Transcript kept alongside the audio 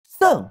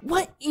So,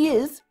 what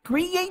is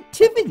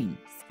creativity?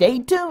 Stay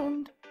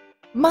tuned.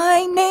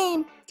 My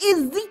name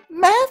is Zeke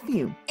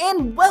Matthew,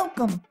 and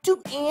welcome to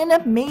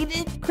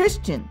Animated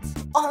Christians.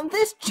 On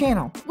this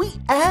channel, we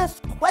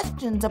ask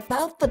questions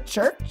about the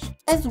church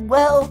as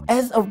well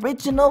as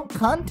original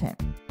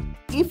content.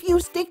 If you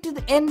stick to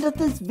the end of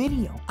this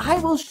video, I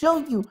will show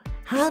you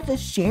how to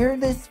share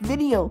this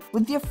video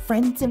with your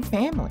friends and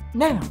family.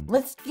 Now,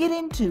 let's get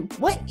into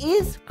what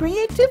is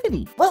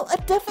creativity. Well, a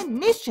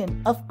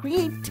definition of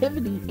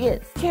creativity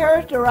is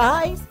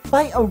characterized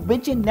by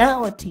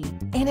originality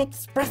and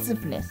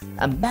expressiveness,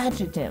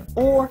 imaginative,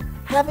 or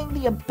having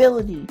the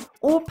ability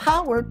or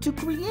power to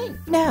create.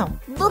 Now,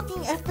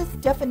 looking at this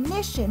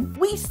definition,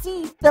 we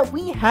see that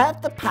we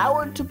have the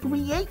power to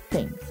create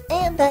things,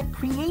 and that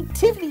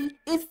creativity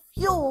is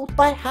fueled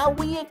by how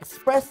we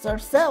express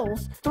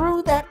ourselves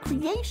through that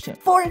creation.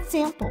 For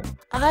example,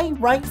 I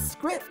write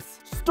scripts,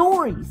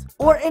 stories,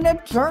 or in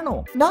a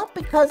journal, not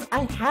because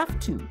I have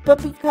to,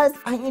 but because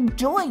I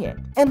enjoy it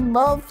and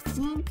love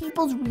seeing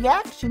people's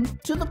reaction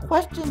to the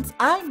questions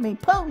I may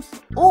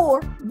post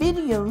or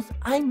videos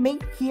I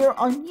make here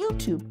on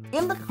YouTube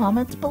in the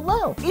comments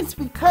below. It's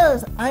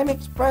because I'm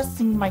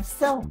expressing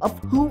myself of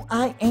who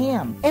I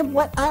am and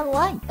what I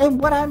like and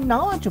what I'm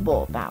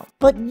knowledgeable about.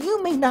 But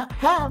you may not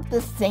have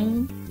the same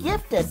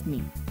gift as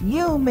me.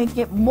 You may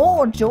get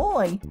more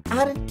joy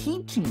out of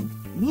teaching,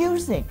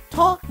 music,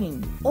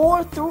 talking,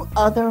 or through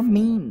other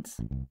means.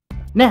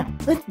 Now,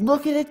 let's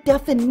look at a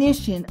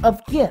definition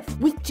of gift,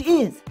 which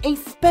is a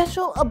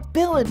special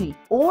ability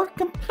or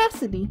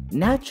capacity,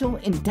 natural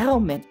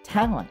endowment,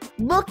 talent.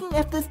 Looking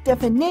at this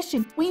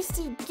definition, we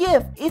see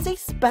gift is a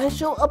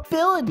special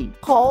ability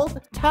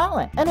called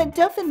talent, and a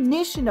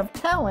definition of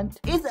talent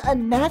is a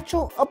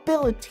natural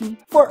ability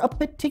for a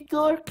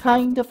particular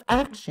kind of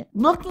action.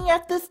 Looking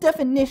at this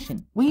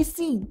definition, we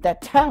see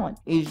that talent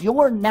is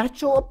your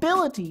natural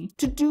ability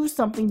to do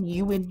something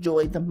you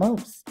enjoy the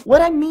most.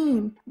 What I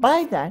mean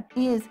by that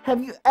is,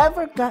 have you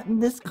ever gotten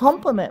this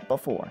compliment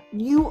before?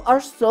 You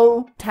are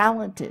so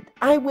talented.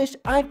 I wish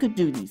I could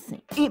do these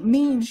things. It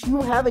means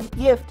you have a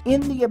gift in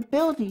the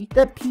ability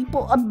that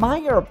people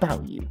admire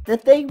about you,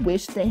 that they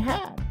wish they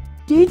had.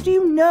 Did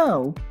you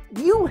know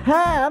you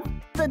have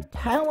the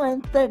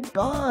talent that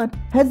God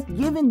has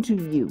given to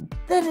you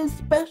that is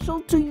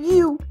special to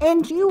you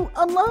and you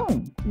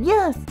alone?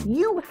 Yes,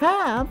 you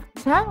have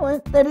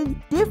talent that is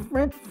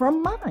different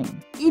from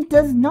mine. It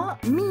does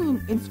not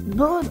mean it's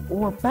good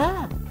or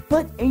bad,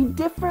 but a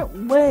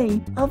different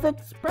way of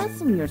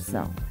expressing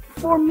yourself.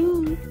 For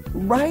me,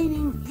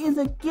 writing is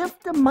a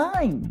gift of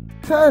mine,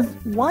 because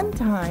one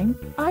time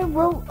I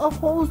wrote a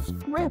whole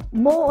script,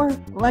 more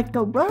like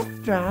a rough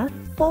draft,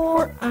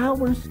 4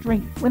 hours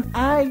straight. When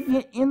I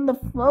get in the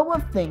flow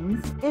of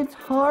things, it's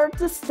hard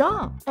to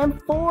stop, and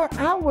 4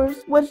 hours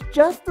was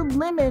just the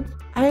limit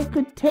I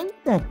could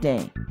take that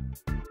day.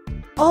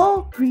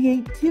 All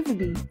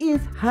creativity is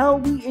how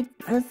we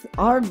express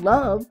our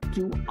love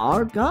to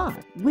our God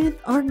with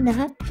our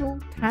natural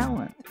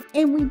talent.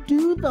 And we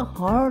do the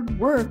hard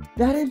work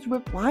that is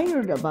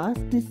required of us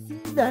to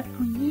see that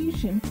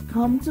creation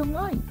come to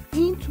life.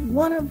 Each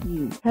one of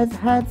you has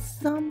had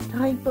some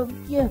type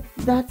of gift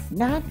that's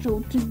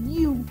natural to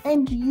you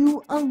and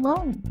you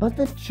alone. But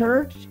the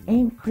church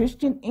and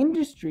Christian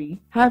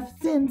industry have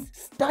since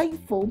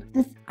stifled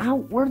this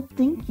outward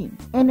thinking.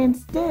 And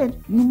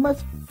instead, you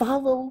must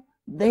follow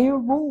their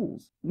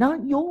rules,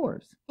 not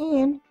yours.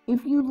 And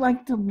if you'd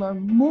like to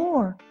learn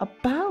more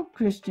about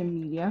Christian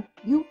media,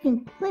 you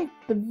can click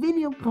the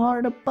video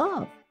card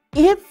above.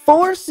 It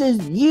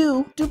forces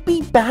you to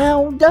be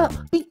bound up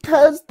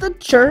because the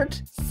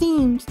church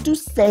seems to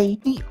say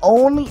the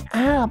only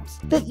apps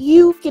that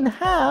you can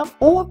have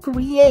or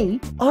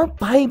create are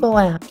Bible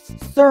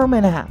apps,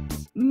 sermon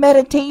apps,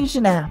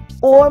 meditation apps,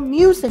 or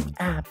music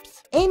apps.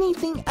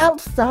 Anything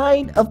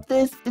outside of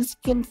this is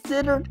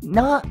considered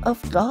not of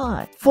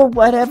God for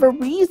whatever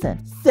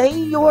reason. Say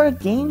you're a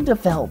game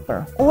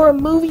developer or a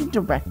movie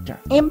director,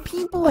 and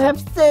people have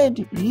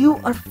said you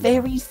are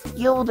very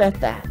skilled at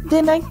that.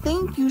 Then I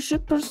think you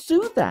should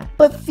pursue that.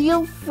 But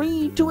feel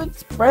free to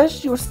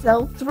express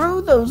yourself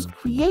through those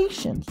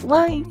creations.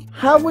 Like,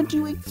 how would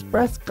you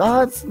express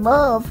God's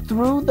love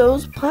through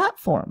those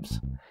platforms?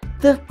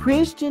 The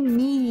Christian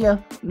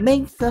media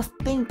makes us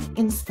think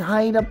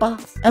inside a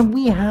box, and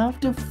we have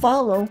to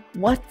follow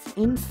what's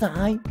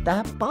inside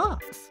that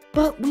box.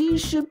 But we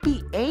should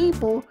be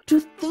able to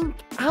think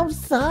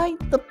outside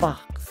the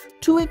box,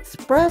 to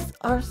express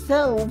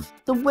ourselves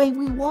the way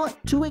we want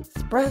to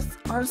express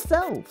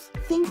ourselves.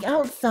 Think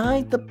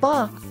outside the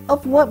box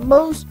of what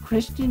most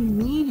Christian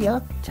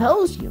media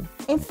tells you,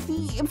 and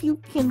see if you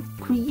can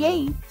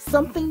create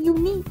something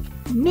unique,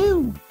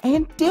 new,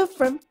 and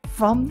different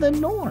from the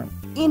norm.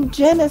 In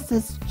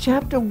Genesis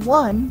chapter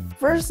 1,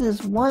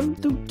 verses 1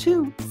 through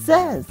 2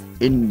 says,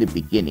 "In the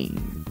beginning,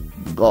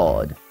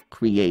 God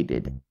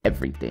created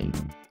everything,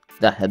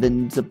 the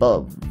heavens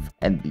above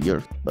and the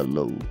earth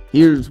below."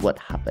 Here's what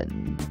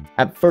happened.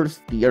 At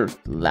first, the earth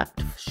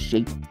lacked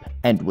shape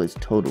and was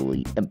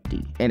totally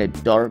empty, and a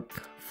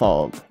dark,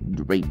 fog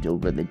draped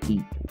over the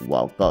deep,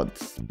 while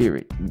God's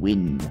spirit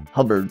wind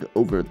hovered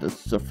over the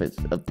surface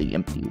of the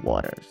empty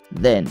waters.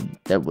 Then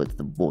there was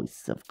the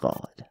voice of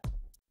God.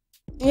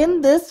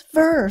 In this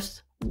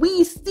verse,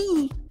 we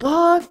see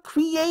God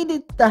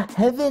created the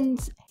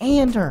heavens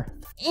and earth.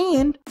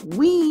 And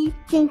we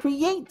can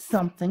create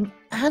something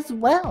as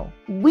well.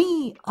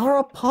 We are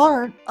a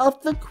part of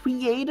the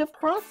creative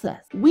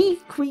process. We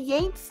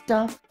create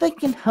stuff that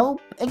can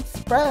help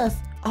express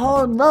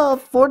our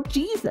love for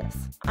Jesus.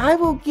 I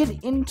will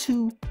get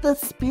into the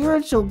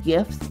spiritual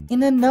gifts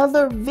in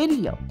another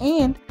video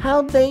and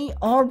how they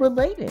are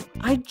related.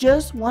 I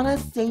just want to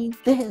say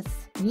this.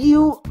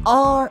 You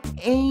are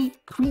a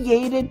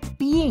created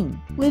being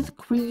with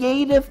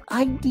creative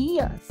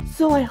ideas.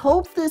 So I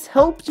hope this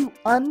helps you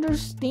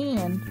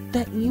understand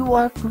that you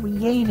are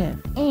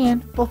creative.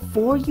 And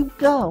before you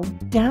go,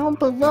 down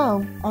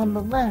below on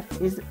the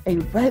left is a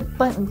red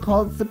button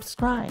called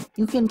subscribe.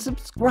 You can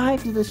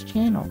subscribe to this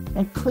channel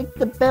and click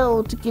the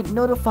bell to get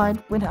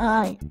notified when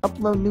I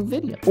upload new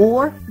videos.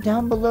 Or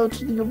down below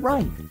to the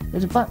right,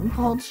 there's a button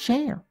called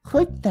share.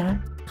 Click that.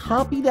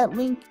 Copy that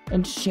link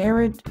and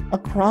share it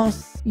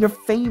across your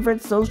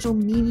favorite social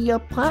media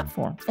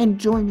platform. And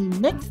join me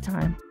next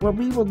time where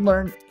we will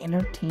learn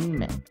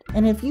entertainment.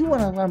 And if you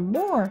want to learn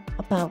more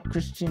about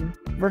Christian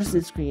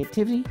versus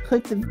creativity,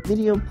 click the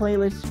video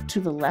playlist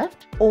to the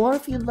left. Or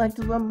if you'd like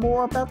to learn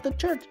more about the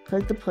church,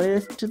 click the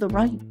playlist to the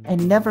right.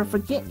 And never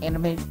forget,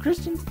 Animated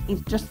Christians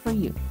is just for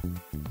you.